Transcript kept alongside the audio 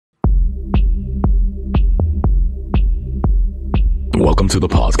to the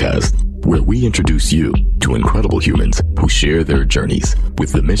podcast, where we introduce you to incredible humans who share their journeys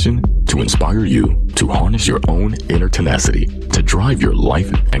with the mission to inspire you to harness your own inner tenacity to drive your life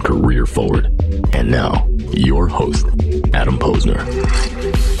and career forward. And now, your host, Adam Posner.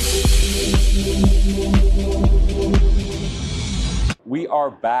 We are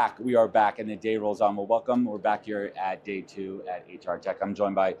back. And the day rolls on. Well, welcome. We're back here at day 2 at HR Tech. I'm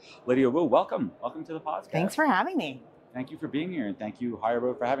joined by Lydia Wu. Welcome to the podcast. Thanks for having me. Thank you for being here, and thank you, Hire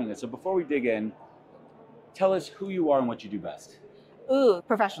Road, for having us. So before we dig in, tell us who you are and what you do best. Ooh,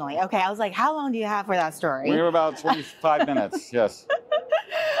 professionally. Okay, I was like, how long do you have for that story? We have about 25 minutes, yes.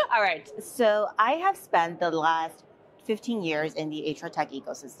 All right, so I have spent the last 15 years in the HR tech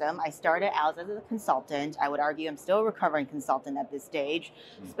ecosystem. I started out as a consultant. I would argue I'm still a recovering consultant at this stage.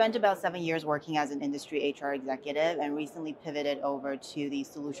 Spent about 7 years working as an industry HR executive and recently pivoted over to the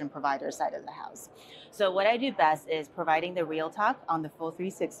solution provider side of the house. So what I do best is providing the real talk on the full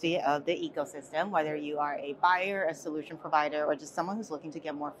 360 of the ecosystem, whether you are a buyer, a solution provider, or just someone who's looking to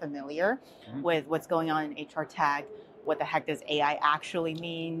get more familiar with what's going on in HR tech. What the heck does AI actually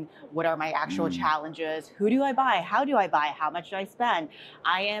mean? What are my actual challenges? Who do I buy? How do I buy? How much do I spend?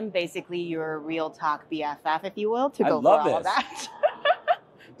 I am basically your real talk BFF, if you will, to go for all of that.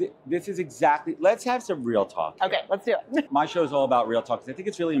 This is exactly, let's have some real talk. Okay, let's do it. My show is all about real talk because I think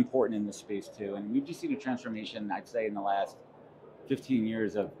it's really important in this space too. And we've just seen a transformation, I'd say, in the last 15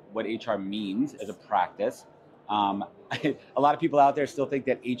 years of what HR means as a practice. A lot of people out there still think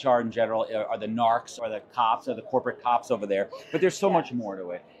that HR in general are the narcs or the cops or the corporate cops over there, but there's so much more to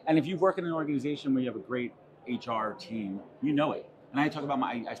it. And if you work in an organization where you have a great HR team, you know it. And I talk about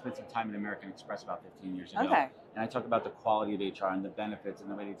I spent some time at American Express about 15 years ago. Okay. And I talk about the quality of HR and the benefits and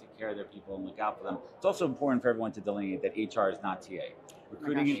the way they take care of their people and look out for them. It's also important for everyone to delineate that HR is not TA.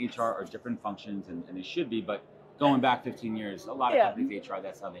 Recruiting and HR are different functions, and they should be, but going back 15 years, a lot of companies, HR,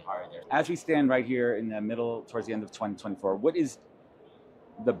 that's how they hire there. As we stand right here in the middle, towards the end of 2024, what is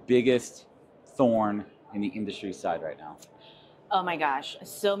the biggest thorn in the industry side right now? Oh my gosh,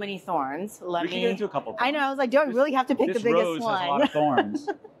 so many thorns. We can get into a couple things. I know, I was like, do I really have to pick the biggest one? This rose has a lot of thorns.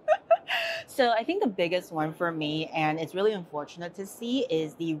 So I think the biggest one for me, and it's really unfortunate to see,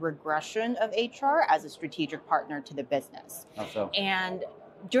 is the regression of HR as a strategic partner to the business. How so? And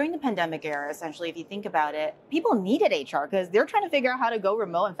during the pandemic era, essentially, if you think about it, people needed HR because they're trying to figure out how to go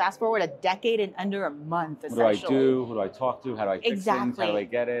remote and fast forward a decade in under a month, essentially. What do I do? Who do I talk to? How do I fix things? How do I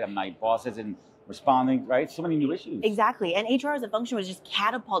get it? And my boss isn't responding, right? So many new issues. Exactly. And HR as a function was just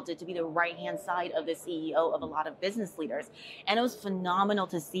catapulted to be the right-hand side of the CEO of a lot of business leaders. And it was phenomenal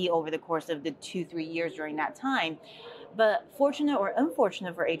to see over the course of the 2-3 years during that time. But fortunate or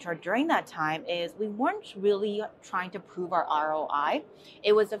unfortunate for HR during that time is we weren't really trying to prove our ROI.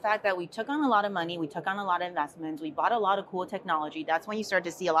 It was the fact that we took on a lot of money, we took on a lot of investments, we bought a lot of cool technology. That's when you start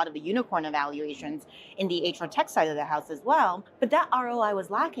to see a lot of the unicorn evaluations in the HR tech side of the house as well. But that ROI was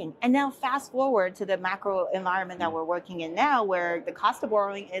lacking. And now fast forward to the macro environment that we're working in now, where the cost of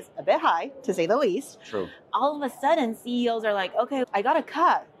borrowing is a bit high, to say the least. True. All of a sudden, CEOs are like, okay, I got to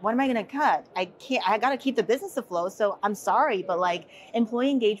cut. What am I going to cut? I got to keep the business afloat. So I'm sorry, but like employee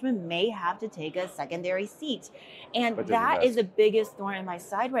engagement may have to take a secondary seat. And that is the biggest thorn in my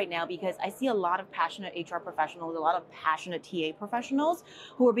side right now, because I see a lot of passionate HR professionals, a lot of passionate TA professionals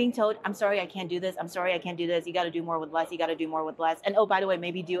who are being told, I'm sorry, I can't do this. I'm sorry, I can't do this. You got to do more with less. You got to do more with less. And oh, by the way,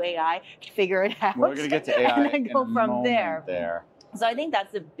 maybe do AI, figure it out. We're going to get to AI and then go from there. there. So I think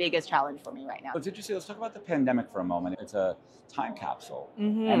that's the biggest challenge for me right now. It's interesting. Let's talk about the pandemic for a moment. It's a time capsule.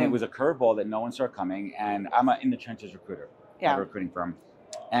 And it was a curveball that no one saw coming. And I'm an in the trenches recruiter at a recruiting firm.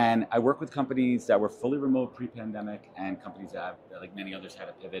 And I work with companies that were fully remote pre-pandemic and companies that, like many others, had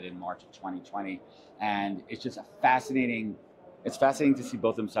to pivot in March of 2020. And it's just fascinating to see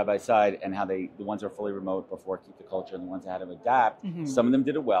both of them side by side and how the ones that are fully remote before keep the culture and the ones that had to adapt. Some of them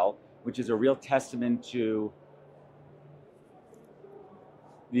did it well, which is a real testament to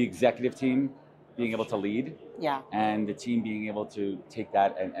the executive team being able to lead and the team being able to take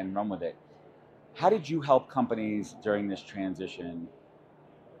that and run with it. How did you help companies during this transition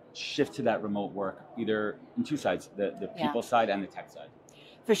shift to that remote work, either in two sides, the people side and the tech side?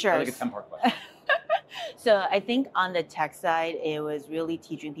 For sure. Like a 10-part question. So I think on the tech side, it was really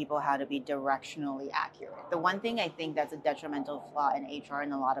teaching people how to be directionally accurate. The one thing I think that's a detrimental flaw in HR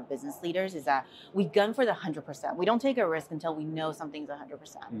and a lot of business leaders is that we gun for the 100%. We don't take a risk until we know something's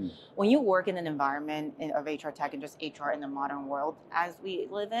 100%. When you work in an environment of HR tech and just HR in the modern world as we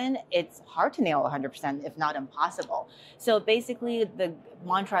live in, it's hard to nail 100%, if not impossible. So basically the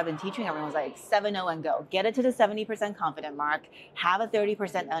mantra I've been teaching everyone was like 7-0 and go. Get it to the 70% confident mark, have a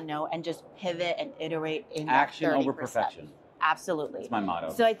 30% unknown, and just pivot and iterate in action that 30%. over perfection. Absolutely. That's my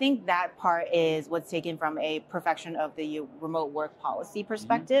motto. So I think that part is what's taken from a perfection of the remote work policy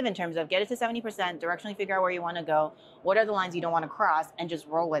perspective in terms of get it to 70%, directionally figure out where you want to go, what are the lines you don't want to cross, and just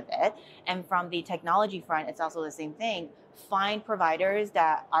roll with it. And from the technology front, it's also the same thing. Find providers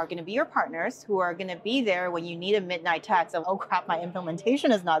that are going to be your partners, who are going to be there when you need a midnight text of, oh crap, my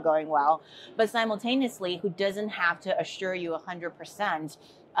implementation is not going well, but simultaneously who doesn't have to assure you 100%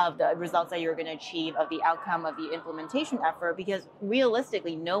 of the results that you're going to achieve, of the outcome of the implementation effort, because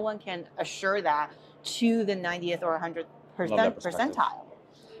realistically, no one can assure that to the 90th or 100th percentile.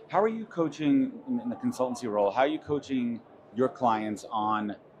 How are you coaching in the consultancy role? How are you coaching your clients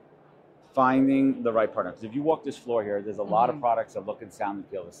on finding the right partner? Because if you walk this floor here, there's a lot of products that look and sound and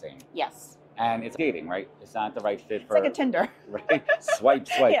feel the same. Yes. And it's dating, right? It's not the right fit for... It's like a Tinder. Right? Swipe.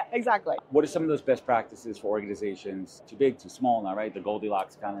 Yeah, exactly. What are some of those best practices for organizations? Too big, too small now, right? The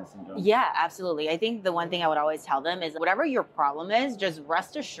Goldilocks kind of syndrome. Yeah, absolutely. I think the one thing I would always tell them is whatever your problem is, just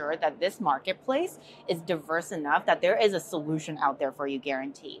rest assured that this marketplace is diverse enough that there is a solution out there for you,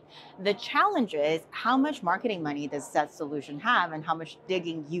 guaranteed. The challenge is how much marketing money does that solution have and how much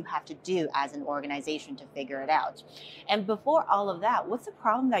digging you have to do as an organization to figure it out. And before all of that, what's the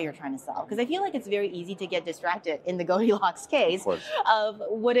problem that you're trying to solve? Because I feel like it's very easy to get distracted in the Goldilocks case of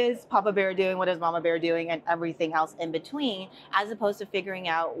what is Papa Bear doing, what is Mama Bear doing, and everything else in between, as opposed to figuring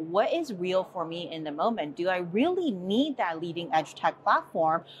out what is real for me in the moment. Do I really need that leading edge tech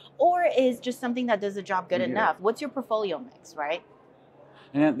platform, or is just something that does the job good enough? What's your portfolio mix, right?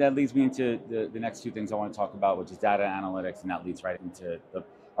 And that leads me into the next two things I want to talk about, which is data and analytics, and that leads right into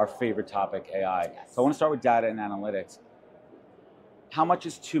our favorite topic, AI. Yes. So I want to start with data and analytics. How much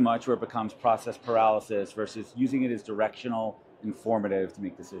is too much where it becomes process paralysis versus using it as directional, informative to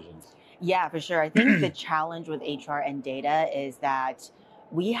make decisions? Yeah, for sure. I think the challenge with HR and data is that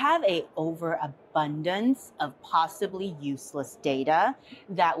we have an overabundance of possibly useless data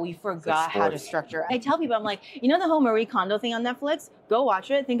that we forgot how to structure. I tell people, I'm like, you know the whole Marie Kondo thing on Netflix? Go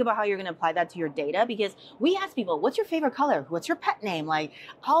watch it. Think about how you're going to apply that to your data, because we ask people, what's your favorite color? What's your pet name? Like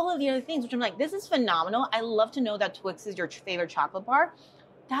all of the other things, which I'm like, this is phenomenal. I love to know that Twix is your favorite chocolate bar.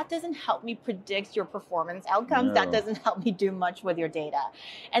 That doesn't help me predict your performance outcomes. No. That doesn't help me do much with your data.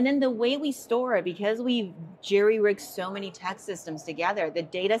 And then the way we store it, because we jerry-rig so many tech systems together, the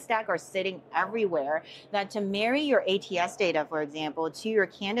data stack are sitting everywhere, that to marry your ATS data, for example, to your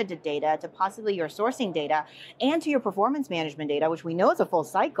candidate data, to possibly your sourcing data, and to your performance management data, which we know is a full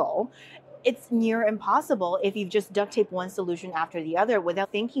cycle, it's near impossible if you've just duct taped one solution after the other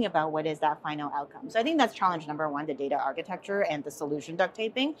without thinking about what is that final outcome. So I think that's challenge number one, the data architecture and the solution duct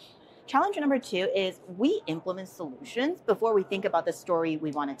taping. Challenge number two is we implement solutions before we think about the story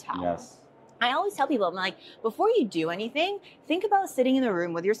we want to tell. Yes. I always tell people, I'm like, before you do anything, think about sitting in the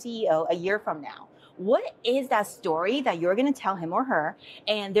room with your CEO a year from now. What is that story that you're going to tell him or her?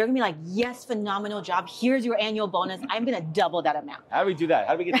 And they're going to be like, yes, phenomenal job. Here's your annual bonus. I'm going to double that amount. How do we do that?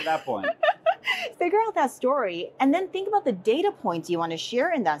 How do we get to that point? Figure out that story and then think about the data points you want to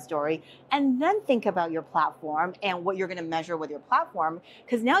share in that story, and then think about your platform and what you're going to measure with your platform,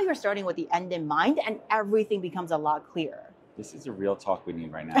 because now you're starting with the end in mind and everything becomes a lot clearer. This is a real talk we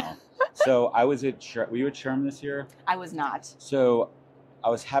need right now. So I was at were you at SHRM this year? I was not. So I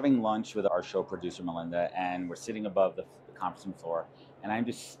was having lunch with our show producer, Melinda, and we're sitting above the conference room floor, and I'm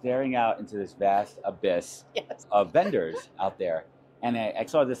just staring out into this vast abyss of vendors out there. And I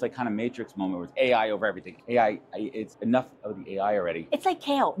saw this like kind of matrix moment where it's AI over everything. AI, it's enough of the AI already. It's like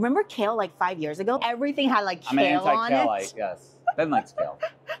kale. Remember kale like 5 years ago? Everything had like kale on it. I'm an anti-kale, yes. Ben likes kale.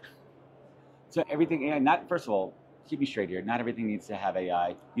 So everything AI, first of all, keep me straight here, not everything needs to have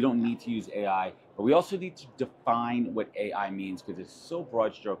AI. You don't need to use AI, but we also need to define what AI means, because it's so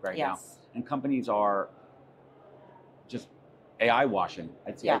broad stroke right now. And companies are just AI washing.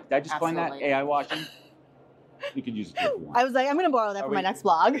 Did I just coin that? AI washing? You could use it if you want. I was like, I'm going to borrow that for my next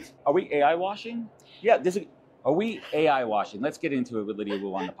blog. Are we AI washing? Yeah, are we AI washing? Let's get into it with Lydia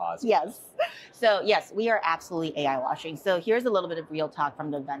Wu on the pause. Yes. So yes, we are absolutely AI washing. So here's a little bit of real talk from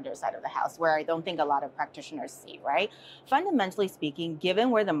the vendor side of the house, where I don't think a lot of practitioners see, right? Fundamentally speaking,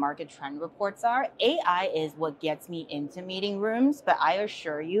 given where the market trend reports are, AI is what gets me into meeting rooms, but I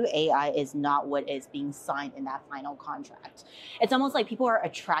assure you, AI is not what is being signed in that final contract. It's almost like people are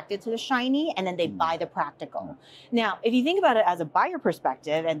attracted to the shiny and then they buy the practical. Now, if you think about it as a buyer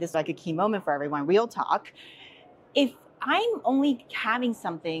perspective, and this is like a key moment for everyone, real talk, if I'm only having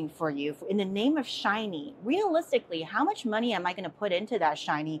something for you in the name of shiny, realistically, how much money am I going to put into that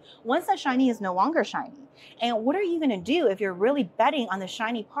shiny once that shiny is no longer shiny? And what are you going to do if you're really betting on the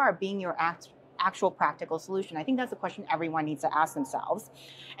shiny part being your actual practical solution? I think that's a question everyone needs to ask themselves.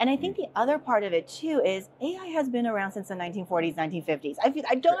 And I think the other part of it too is AI has been around since the 1940s, 1950s. I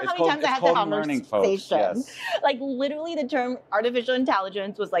don't know how many times I had the conversation. Yes. Like literally the term artificial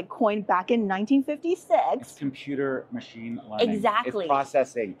intelligence was like coined back in 1956. It's computer machine learning. Exactly. It's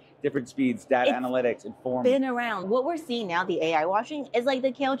processing, different speeds, data analytics, informing. Been around. What we're seeing now, the AI washing, is like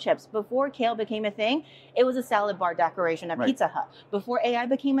the kale chips. Before kale became a thing, it was a salad bar decoration at Pizza Hut. Before AI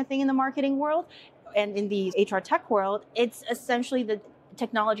became a thing in the marketing world and in the HR tech world, it's essentially the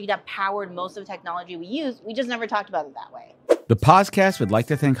technology that powered most of the technology we use. We just never talked about it that way. The podcast would like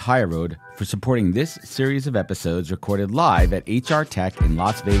to thank HireRoad for supporting this series of episodes recorded live at HR Tech in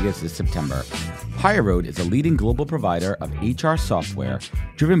Las Vegas this September. HireRoad is a leading global provider of HR software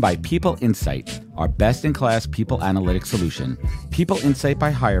driven by People Insight, our best-in-class people analytics solution. People Insight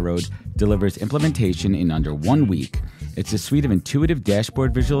by HireRoad delivers implementation in under 1 week. It's a suite of intuitive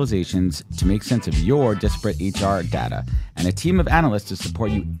dashboard visualizations to make sense of your disparate HR data and a team of analysts to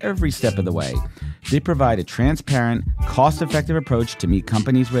support you every step of the way. They provide a transparent, cost-effective approach to meet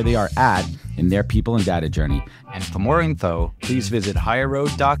companies where they are at in their people and data journey. And for more info, please visit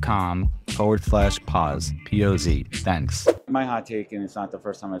hireroad.com/pause, P-O-Z. Thanks. My hot take, and it's not the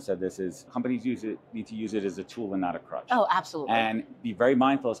first time I've said this, is companies need to use it as a tool and not a crutch. Oh, absolutely. And be very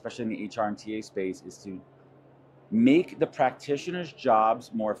mindful, especially in the HR and TA space, is to make the practitioners'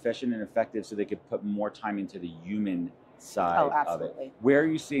 jobs more efficient and effective so they could put more time into the human side of it. Where are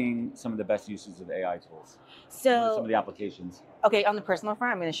you seeing some of the best uses of AI tools? So some of the applications. Okay, on the personal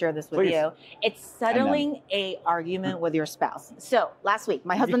front, I'm going to share this with you. It's settling a argument with your spouse. So last week,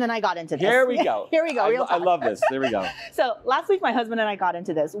 my husband and I got into this. Here we go. Here we go. I love this. There we go. So last week, my husband and I got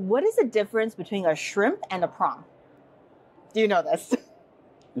into this. What is the difference between a shrimp and a prawn? Do you know this?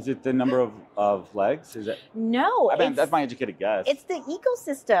 Is it the number of legs? Is it? No. I mean, that's my educated guess. It's the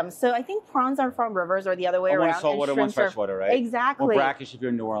ecosystem. So I think prawns are from rivers or the other way around. One's saltwater, one's freshwater, right? Exactly. Well, brackish if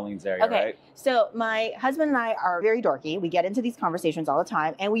you're in New Orleans area, right? So my husband and I are very dorky. We get into these conversations all the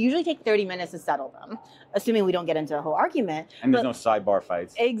time, and we usually take 30 minutes to settle them, assuming we don't get into a whole argument. And there's no sidebar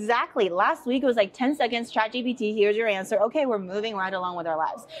fights. Exactly. Last week it was like 10 seconds, ChatGPT, here's your answer. Okay, we're moving right along with our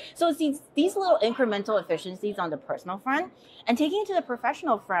lives. So it's these little incremental efficiencies on the personal front, and taking it to the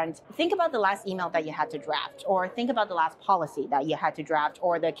professional front, think about the last email that you had to draft, or think about the last policy that you had to draft,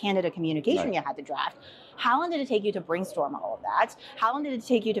 or the candidate communication you had to draft. How long did it take you to brainstorm all of that? How long did it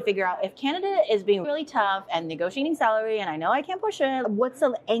take you to figure out if candidate is being really tough and negotiating salary, and I know I can't push it, what's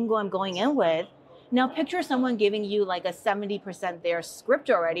the angle I'm going in with? Now picture someone giving you like a 70% their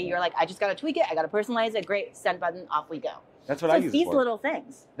script already. You're like, I just got to tweak it. I got to personalize it. Great, send button, off we go. That's what I use it for. These little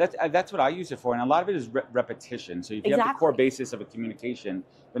things. That's what I use it for. And a lot of it is repetition. So if you have the core basis of a communication,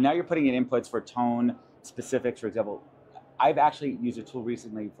 but now you're putting in inputs for tone, specifics, for example. I've actually used a tool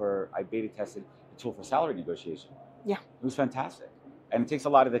recently I beta tested a tool for salary negotiation. Yeah. It was fantastic. And it takes a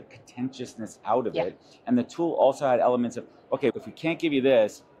lot of the contentiousness out of it. And the tool also had elements of, okay, if we can't give you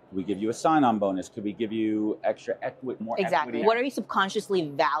this, could we give you a sign-on bonus? Could we give you extra equity, more equity? What are you subconsciously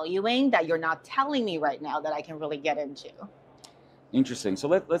valuing that you're not telling me right now that I can really get into? Interesting. So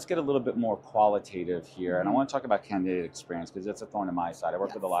let's get a little bit more qualitative here. And I want to talk about candidate experience because that's a thorn in my side. I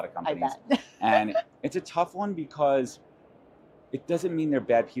work with a lot of companies. And it's a tough one because it doesn't mean they're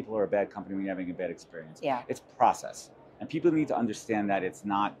bad people or a bad company when you're having a bad experience. Yeah. It's process. And people need to understand that it's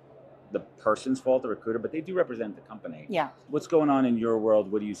not the person's fault, the recruiter, but they do represent the company. Yeah. What's going on in your world?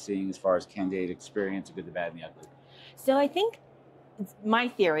 What are you seeing as far as candidate experience, the good, the bad, and the ugly? So I think my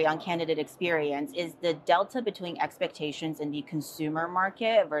theory on candidate experience is the delta between expectations in the consumer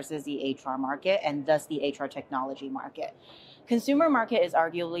market versus the HR market, and thus the HR technology market. Consumer market is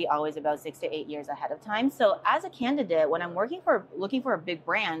arguably always about 6 to 8 years ahead of time. So as a candidate, when I'm looking for a big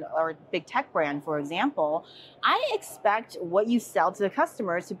brand or big tech brand, for example, I expect what you sell to the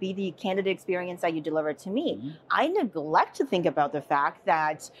customers to be the candidate experience that you deliver to me. Mm-hmm. I neglect to think about the fact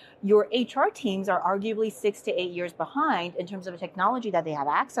that your HR teams are arguably 6 to 8 years behind in terms of the technology that they have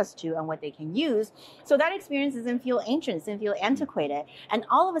access to and what they can use. So that experience doesn't feel ancient, doesn't feel antiquated. And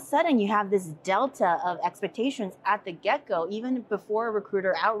all of a sudden you have this delta of expectations at the get-go, even before a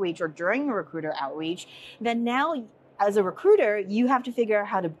recruiter outreach or during a recruiter outreach, then now as a recruiter, you have to figure out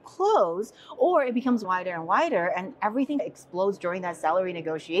how to close, or it becomes wider and wider and everything explodes during that salary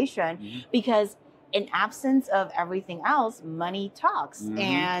negotiation because in absence of everything else, money talks.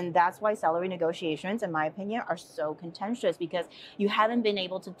 And that's why salary negotiations, in my opinion, are so contentious because you haven't been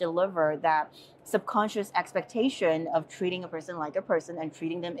able to deliver that subconscious expectation of treating a person like a person and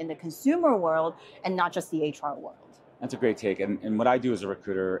treating them in the consumer world and not just the HR world. That's a great take. And what I do as a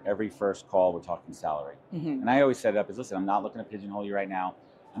recruiter, every first call, we're talking salary. And I always set it up as, listen, I'm not looking to pigeonhole you right now.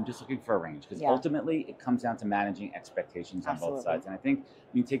 I'm just looking for a range. Because ultimately, it comes down to managing expectations on both sides. And I think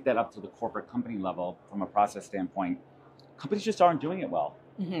when you take that up to the corporate company level, from a process standpoint, companies just aren't doing it well.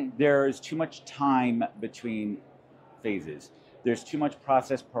 There's too much time between phases. There's too much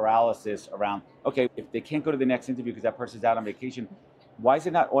process paralysis around, okay, if they can't go to the next interview because that person's out on vacation, why is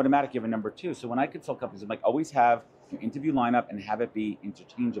it not automatic you have a number two? So when I consult companies, I'm like, always have your interview lineup and have it be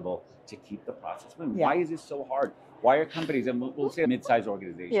interchangeable to keep the process moving. Why is this so hard? Why are companies, and we'll say mid-sized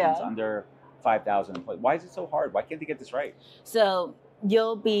organizations under 5,000 employees, why is it so hard? Why can't they get this right? So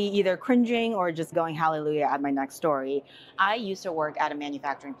you'll be either cringing or just going hallelujah at my next story. I used to work at a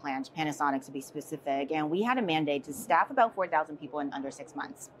manufacturing plant, Panasonic to be specific, and we had a mandate to staff about 4,000 people in under 6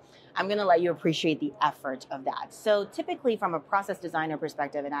 months. I'm going to let you appreciate the effort of that. So typically from a process designer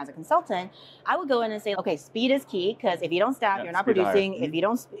perspective and as a consultant, I would go in and say, okay, speed is key, because if you don't staff, you're not producing. If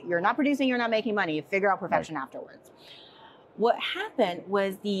you're not producing, you're not making money. You figure out perfection afterwards. What happened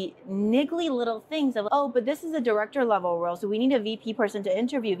was the niggly little things of, oh, but this is a director level role, so we need a VP person to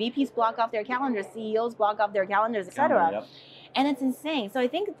interview. VPs block off their calendars, CEOs block off their calendars, etc. And it's insane. So I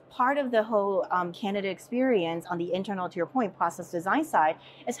think part of the whole candidate experience on the internal, to your point, process design side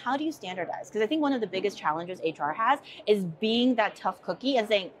is how do you standardize? Because I think one of the biggest challenges HR has is being that tough cookie and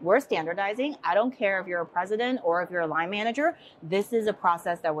saying, we're standardizing. I don't care if you're a president or if you're a line manager. This is a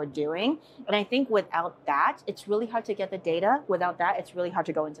process that we're doing. And I think without that, it's really hard to get the data. Without that, it's really hard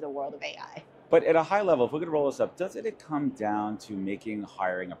to go into the world of AI. But at a high level, if we could roll this up, doesn't it come down to making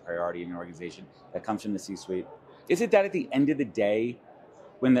hiring a priority in an organization that comes from the C-suite? Is it that at the end of the day,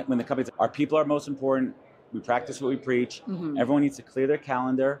 when the companies, our people are most important, we practice what we preach, everyone needs to clear their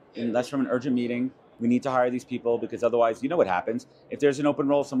calendar, unless from an urgent meeting, we need to hire these people, because otherwise, you know what happens. If there's an open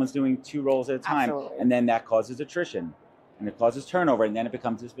role, someone's doing 2 roles at a time, and then that causes attrition. And it causes turnover, and then it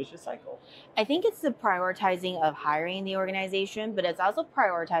becomes this vicious cycle. I think it's the prioritizing of hiring the organization, but it's also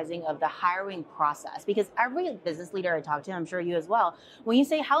prioritizing of the hiring process. Because every business leader I talk to, I'm sure you as well, when you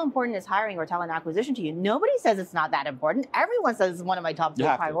say how important is hiring or talent acquisition to you, nobody says it's not that important. Everyone says it's one of my top 3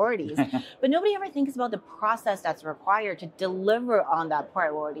 priorities. But nobody ever thinks about the process that's required to deliver on that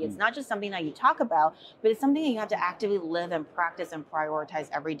priority. It's not just something that you talk about, but it's something that you have to actively live and practice and prioritize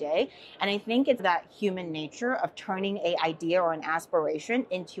every day. And I think it's that human nature of turning an idea or an aspiration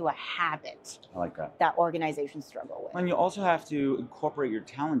into a habit. I like that. That organizations struggle with. And you also have to incorporate your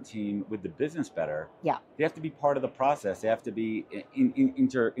talent team with the business better. Yeah. They have to be part of the process. They have to be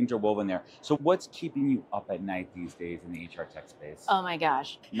interwoven there. So what's keeping you up at night these days in the HR tech space? Oh my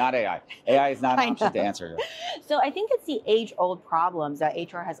gosh. Not AI. AI is not an option to answer. So I think it's the age-old problems that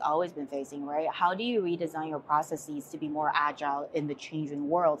HR has always been facing, right? How do you redesign your processes to be more agile in the changing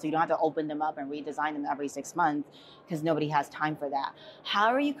world, so you don't have to open them up and redesign them every 6 months, because nobody has time for that? How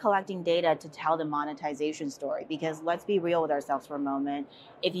are you collecting data to tell the monetization story? Because let's be real with ourselves for a moment.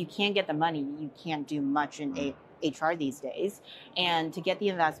 If you can't get the money, you can't do much in HR these days. And to get the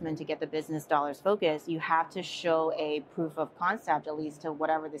investment, to get the business dollars focused, you have to show a proof of concept, at least to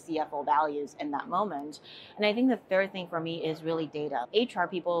whatever the CFO values in that moment. And I think the third thing for me is really data. HR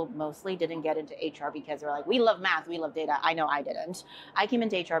people mostly didn't get into HR because they're like, we love math, we love data. I know I didn't. I came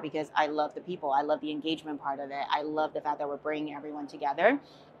into HR because I love the people. I love the engagement part of it. I love the fact that we're bringing everyone together.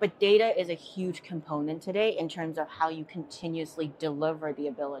 But data is a huge component today in terms of how you continuously deliver the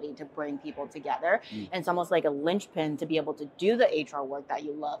ability to bring people together. And it's almost like a linchpin to be able to do the HR work that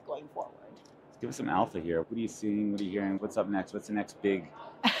you love going forward. Give us some alpha here. What are you seeing? What are you hearing? What's up next? What's the next big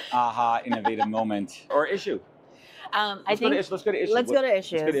aha innovative moment or issue? Let's go to issue. Let's go to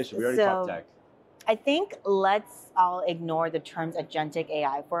issue. We already talked tech. I think let's all ignore the terms agentic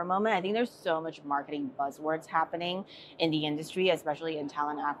AI for a moment. I think there's so much marketing buzzwords happening in the industry, especially in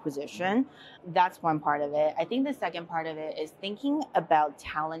talent acquisition. That's one part of it. I think the second part of it is thinking about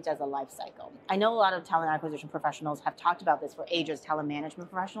talent as a life cycle. I know a lot of talent acquisition professionals have talked about this for ages, talent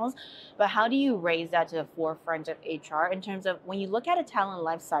management professionals, but how do you raise that to the forefront of HR in terms of when you look at a talent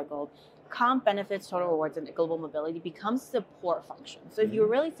life cycle, comp, benefits, total rewards, and global mobility becomes support function. So if you're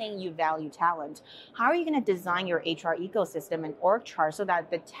really saying you value talent, how are you going to design your HR ecosystem and org chart so that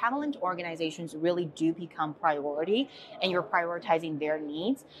the talent organizations really do become priority and you're prioritizing their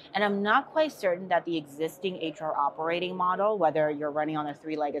needs? And I'm not quite certain that the existing HR operating model, whether you're running on a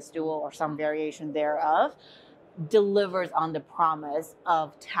 3-legged stool or some variation thereof, delivers on the promise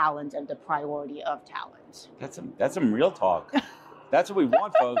of talent and the priority of talent. That's some real talk. That's what we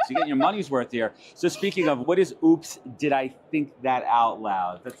want, folks. You get your money's worth here. So speaking of, what is Oops, Did I Think That Out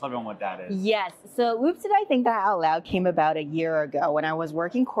Loud? Let's tell everyone what that is. Yes. So Oops, Did I Think That Out Loud came about a year ago when I was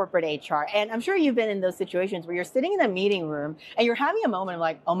working corporate HR. And I'm sure you've been in those situations where you're sitting in the meeting room and you're having a moment of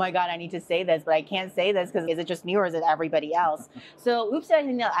like, oh my God, I need to say this, but I can't say this because is it just me or is it everybody else? So Oops, Did I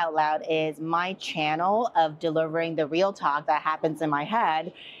Think That Out Loud is my channel of delivering the real talk that happens in my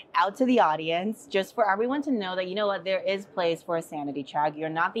head out to the audience, just for everyone to know that, you know what, there is place for a sanity check. You're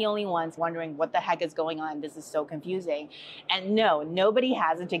not the only ones wondering what the heck is going on. This is so confusing. And no, nobody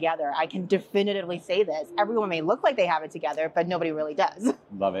has it together. I can definitively say this. Everyone may look like they have it together, but nobody really does.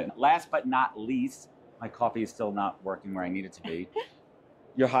 Love it. Last but not least, my coffee is still not working where I need it to be.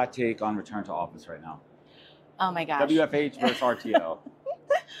 Your hot take on return to office right now. Oh my gosh. WFH versus RTO.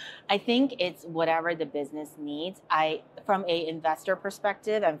 I think it's whatever the business needs. From a investor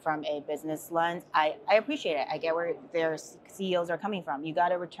perspective and from a business lens, I appreciate it. I get where their CEOs are coming from. You got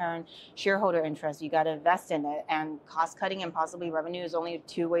to return shareholder interest. You got to invest in it. And cost cutting and possibly revenue is only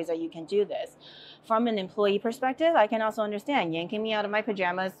 2 ways that you can do this. From an employee perspective, I can also understand yanking me out of my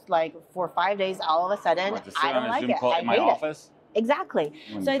pajamas like for 5 days all of a sudden. I don't like it. I hate it. Exactly.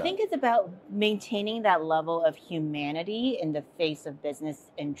 So I think it's about maintaining that level of humanity in the face of business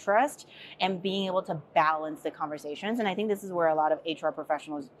interest and being able to balance the conversations. And I think this is where a lot of HR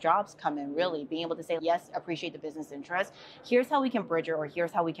professionals' jobs come in, really, being able to say, yes, appreciate the business interest. Here's how we can bridge it, or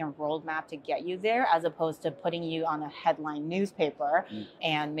here's how we can roadmap to get you there, as opposed to putting you on a headline newspaper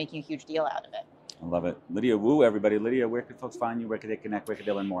and making a huge deal out of it. I love it. Lydia Wu, everybody. Lydia, where can folks find you? Where can they connect? Where can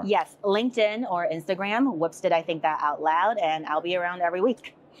they learn more? Yes, LinkedIn or Instagram. Whoops, Did I Think That Out Loud? And I'll be around every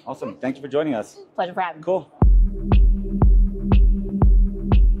week. Awesome. Thank you for joining us. Pleasure for having me. Cool.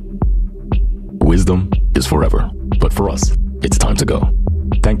 Wisdom is forever, but for us, it's time to go.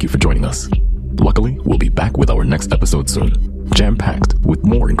 Thank you for joining us. Luckily, we'll be back with our next episode soon, jam-packed with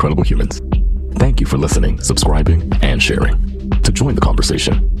more incredible humans. Thank you for listening, subscribing, and sharing. To join the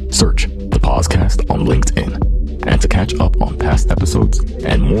conversation, search the Poscast on LinkedIn. And to catch up on past episodes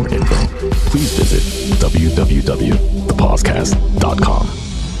and more info, please visit www.thepodcast.com.